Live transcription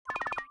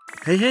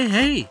Hey, hey,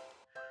 hey!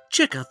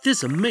 Check out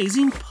this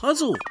amazing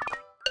puzzle!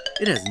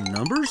 It has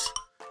numbers,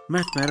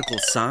 mathematical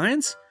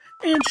signs,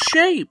 and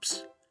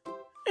shapes.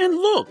 And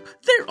look,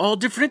 they're all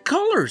different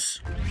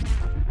colors.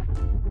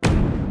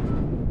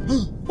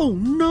 Oh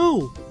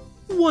no!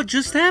 What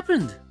just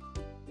happened?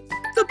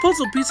 The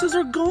puzzle pieces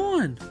are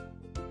gone.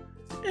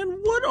 And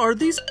what are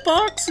these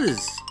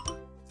boxes?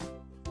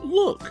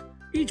 Look,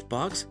 each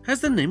box has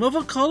the name of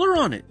a color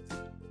on it.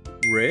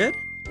 Red,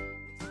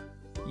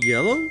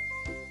 yellow,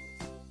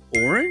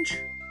 orange,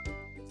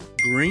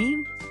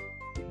 green,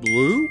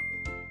 blue,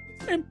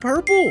 and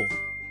purple.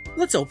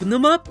 Let's open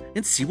them up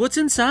and see what's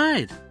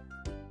inside.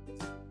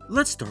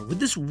 Let's start with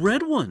this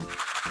red one.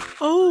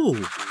 Oh,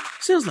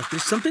 sounds like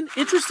there's something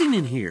interesting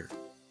in here.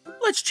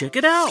 Let's check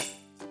it out.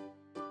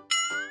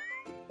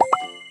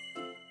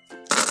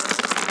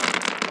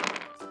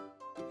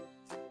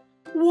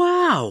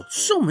 Wow,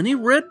 so many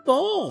red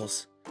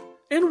balls.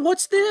 And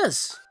what's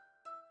this?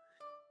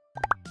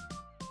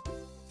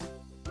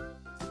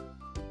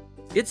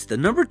 It's the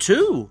number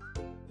 2.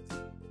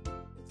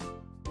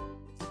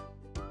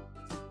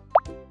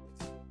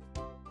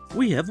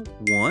 We have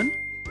 1,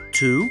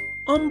 2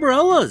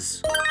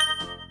 umbrellas.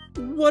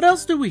 What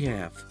else do we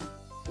have?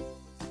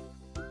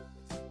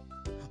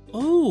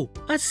 Oh,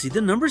 I see the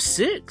number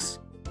 6.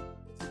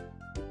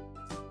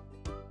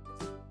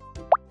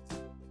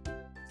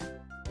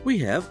 We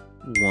have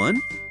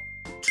 1,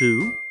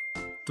 2,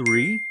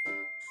 3,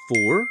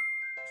 4,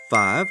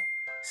 5,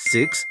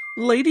 6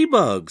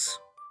 ladybugs.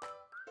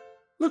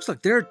 Looks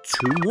like there are 2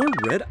 more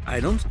red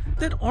items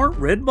that aren't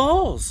red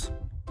balls.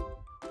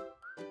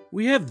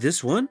 We have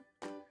this one.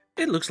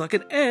 It looks like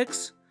an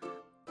X,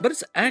 but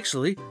it's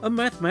actually a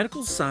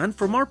mathematical sign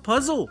from our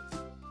puzzle.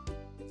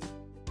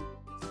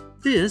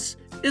 This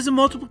is a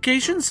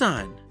multiplication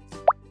sign,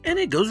 and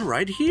it goes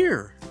right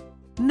here.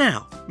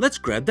 Now, let's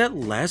grab that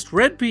last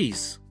red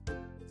piece.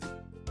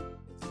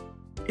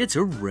 It's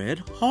a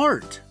red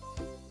heart.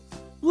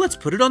 Let's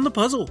put it on the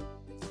puzzle.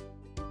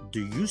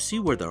 Do you see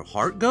where the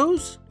heart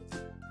goes?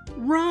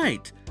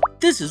 Right,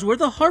 this is where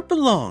the heart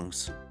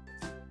belongs.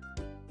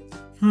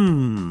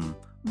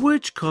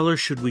 Which color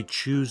should we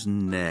choose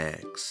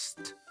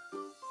next?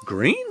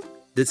 Green?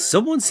 Did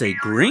someone say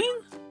green?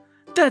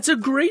 That's a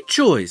great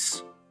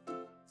choice.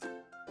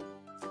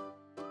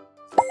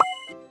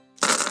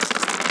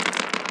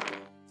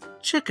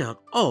 Check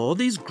out all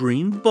these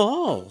green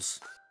balls.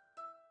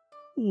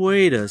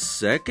 Wait a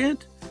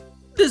second.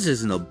 This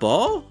isn't a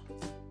ball.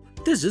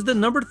 This is the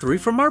number 3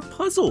 from our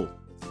puzzle.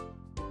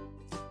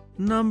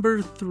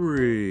 Number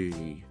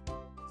 3.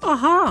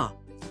 Aha!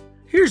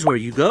 Here's where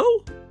you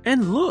go.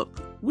 And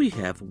look, we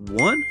have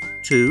 1,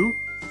 2,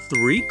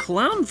 3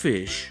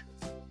 clownfish.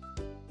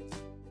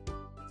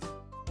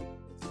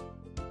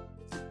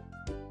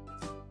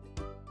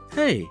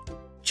 Hey,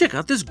 check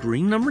out this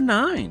green number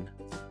 9.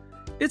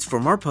 It's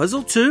from our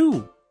puzzle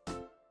too.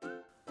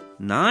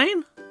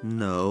 9?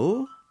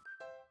 No.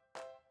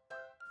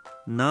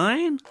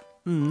 9?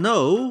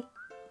 No.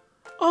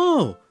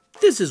 Oh,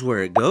 this is where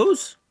it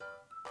goes.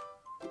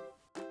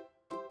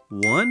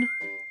 1,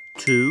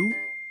 2,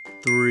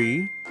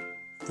 3,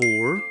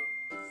 4,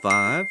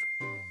 5,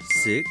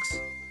 6,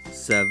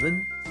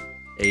 7,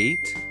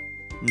 8,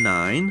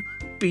 9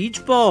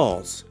 beach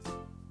balls.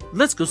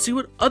 Let's go see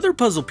what other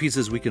puzzle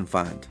pieces we can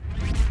find.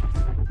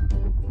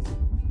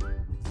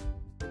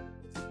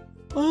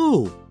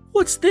 Oh,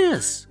 what's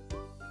this?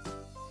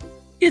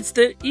 It's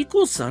the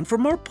equal sign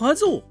from our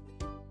puzzle.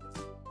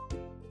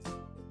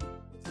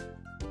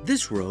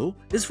 This row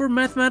is for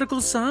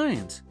mathematical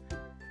signs.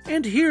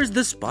 And here's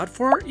the spot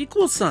for our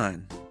equal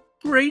sign.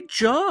 Great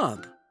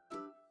job!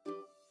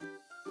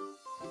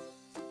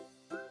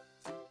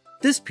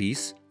 This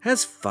piece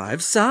has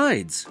 5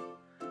 sides.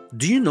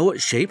 Do you know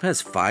what shape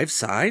has 5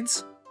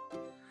 sides?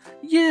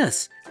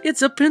 Yes,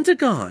 it's a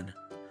pentagon.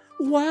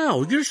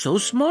 Wow, you're so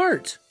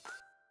smart!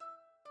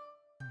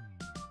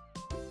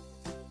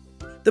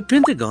 The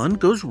pentagon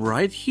goes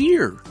right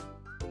here.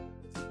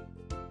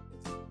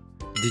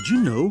 Did you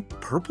know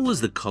purple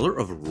is the color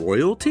of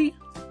royalty?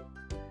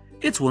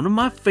 It's one of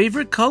my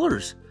favorite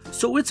colors,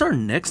 so it's our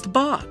next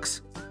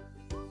box.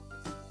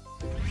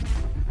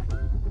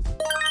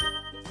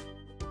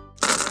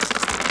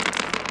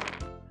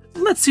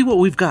 Let's see what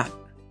we've got.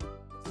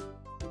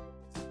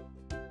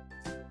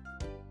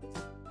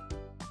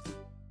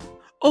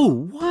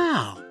 Oh,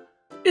 wow!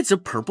 It's a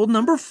purple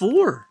number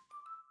 4.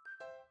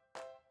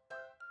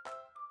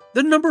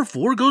 The number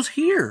 4 goes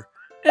here.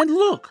 And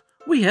look,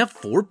 we have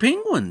 4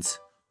 penguins.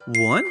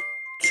 1,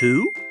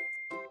 2,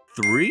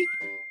 3,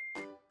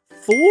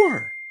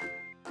 4.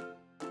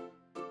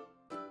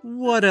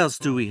 What else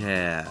do we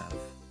have?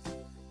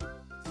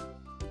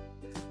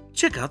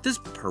 Check out this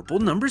purple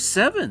number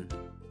 7.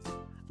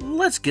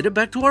 Let's get it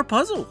back to our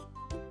puzzle.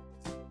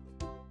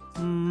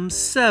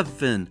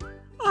 7.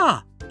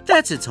 Ah,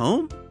 that's its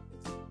home.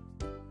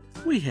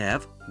 We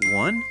have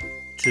 1,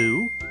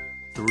 2,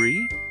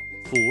 3,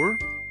 4,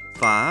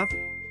 5,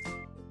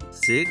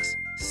 6,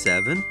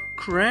 7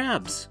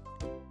 crabs.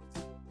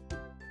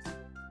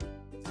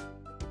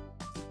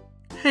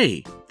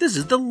 Hey, this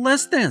is the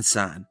less than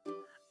sign.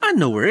 I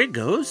know where it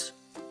goes.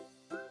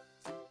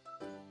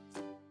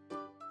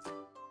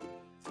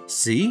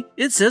 See,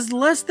 it says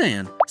less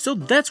than, so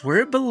that's where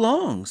it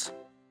belongs.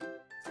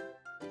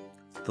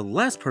 The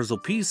last puzzle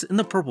piece in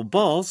the purple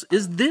balls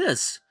is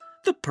this,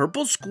 the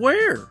purple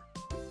square.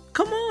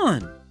 Come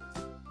on.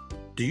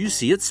 Do you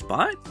see its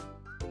spot?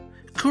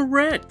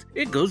 Correct,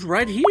 it goes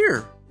right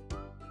here.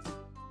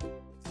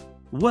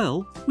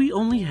 Well, we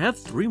only have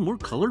 3 more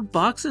colored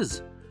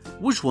boxes.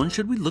 Which one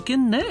should we look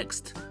in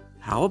next?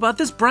 How about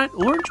this bright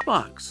orange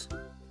box?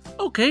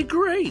 Okay,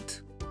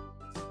 great.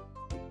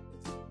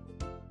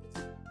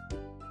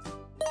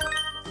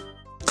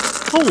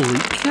 Holy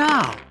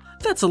cow,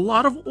 that's a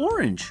lot of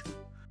orange.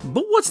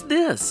 But what's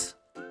this?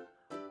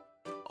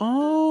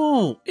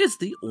 Oh, it's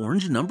the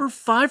orange number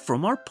 5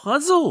 from our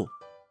puzzle.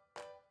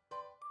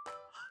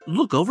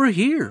 Look over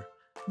here.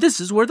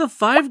 This is where the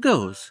 5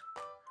 goes.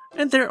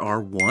 And there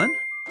are 1,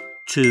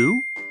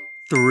 2,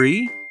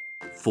 3,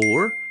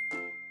 4,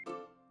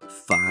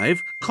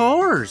 5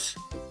 cars.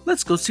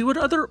 Let's go see what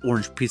other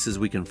orange pieces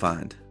we can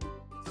find.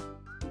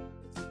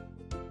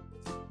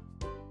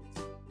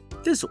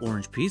 This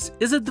orange piece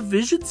is a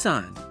division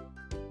sign.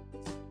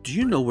 Do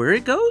you know where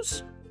it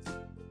goes?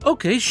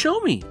 Okay, show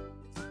me.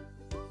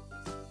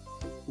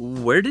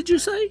 Where did you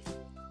say?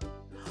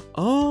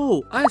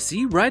 Oh, I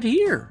see right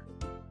here.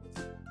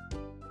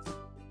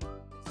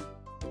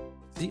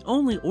 The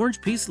only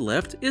orange piece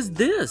left is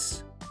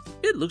this.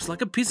 It looks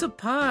like a piece of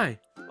pie.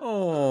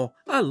 Oh,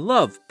 I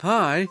love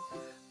pie.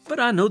 But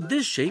I know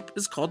this shape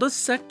is called a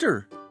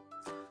sector.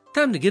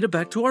 Time to get it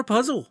back to our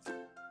puzzle.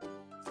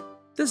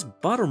 This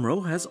bottom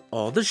row has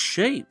all the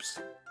shapes.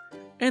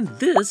 And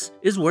this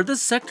is where the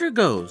sector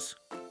goes.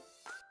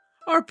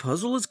 Our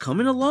puzzle is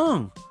coming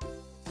along.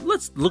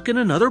 Let's look in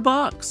another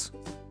box.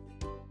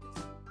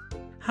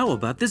 How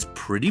about this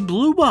pretty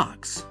blue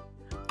box?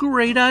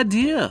 Great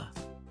idea.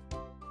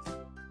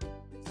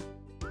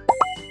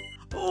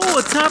 Oh,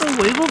 a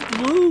tidal wave of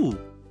blue.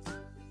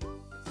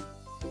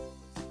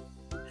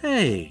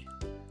 Hey,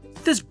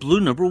 this blue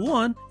number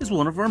 1 is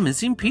one of our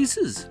missing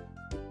pieces.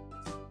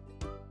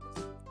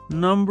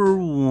 Number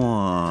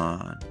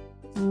 1.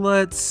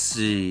 Let's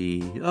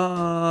see.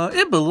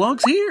 It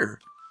belongs here.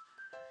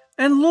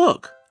 And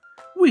look,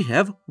 we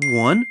have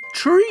 1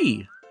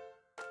 tree.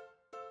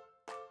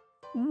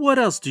 What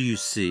else do you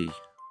see?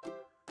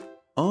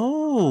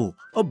 Oh,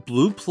 a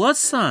blue plus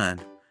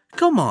sign.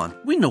 Come on,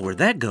 we know where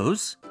that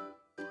goes.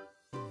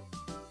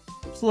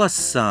 Plus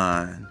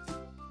sign.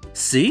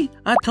 See,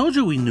 I told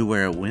you we knew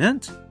where it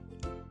went.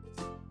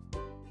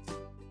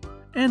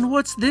 And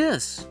what's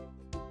this?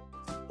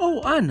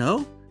 Oh, I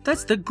know.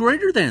 That's the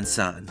greater than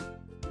sign.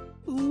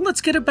 Let's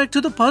get it back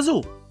to the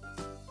puzzle.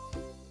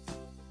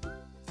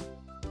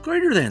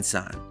 Greater than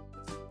sign.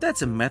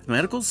 That's a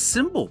mathematical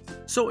symbol,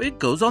 so it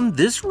goes on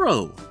this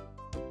row.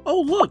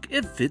 Oh, look,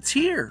 it fits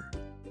here.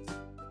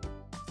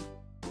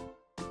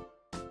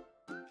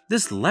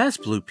 This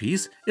last blue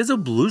piece is a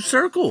blue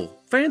circle.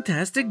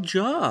 Fantastic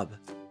job.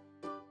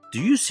 Do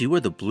you see where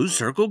the blue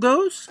circle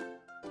goes?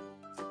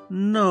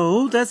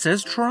 No, that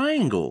says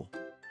triangle.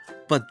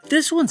 But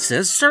this one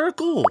says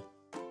circle.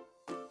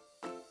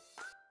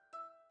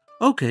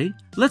 Okay,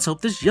 let's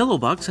hope this yellow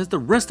box has the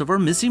rest of our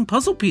missing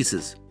puzzle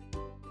pieces.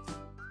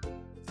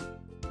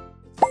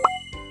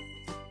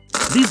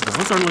 These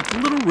balls are like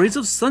little rays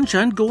of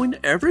sunshine going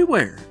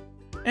everywhere.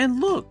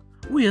 And look,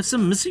 we have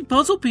some missing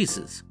puzzle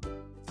pieces.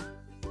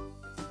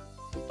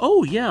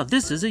 Oh yeah,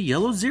 this is a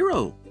yellow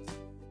 0.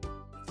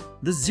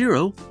 The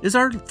 0 is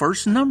our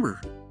first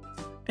number,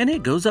 and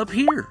it goes up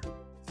here.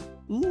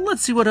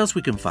 Let's see what else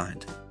we can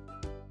find.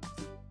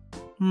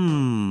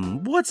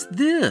 What's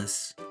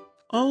this?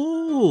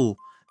 Oh,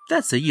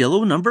 that's a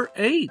yellow number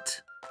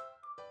 8.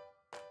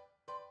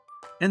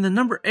 And the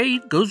number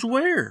 8 goes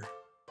where?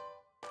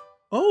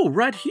 Oh,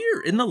 right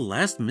here in the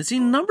last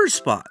missing number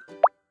spot.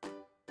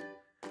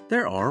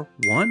 There are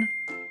 1,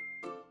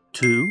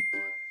 2,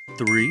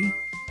 3,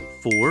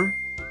 4,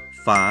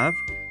 5,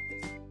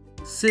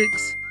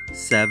 6,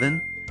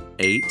 7,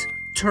 8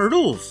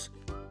 turtles.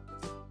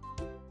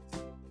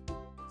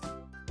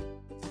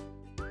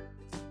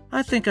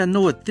 I think I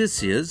know what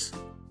this is,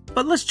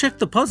 but let's check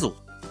the puzzle.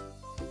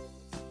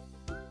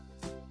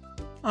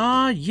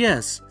 Ah,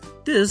 yes,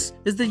 this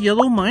is the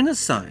yellow minus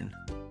sign.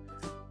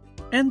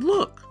 And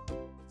look,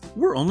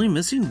 we're only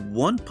missing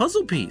 1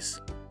 puzzle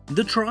piece,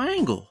 the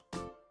triangle.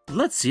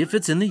 Let's see if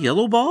it's in the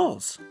yellow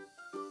balls.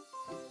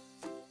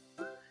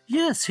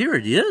 Yes, here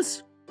it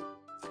is.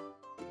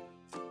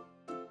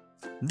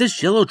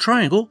 This yellow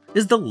triangle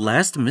is the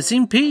last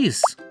missing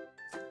piece.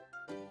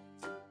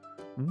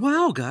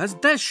 Wow, guys,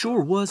 that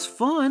sure was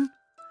fun.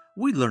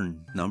 We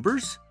learned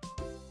numbers,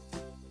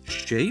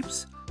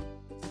 shapes,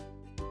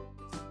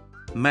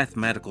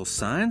 mathematical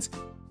signs,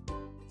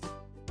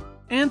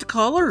 and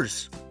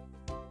colors.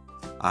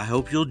 I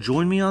hope you'll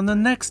join me on the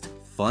next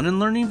fun and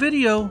learning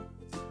video.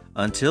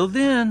 Until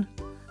then,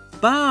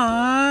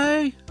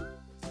 bye!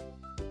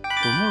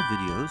 For more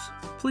videos,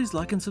 please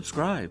like and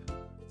subscribe.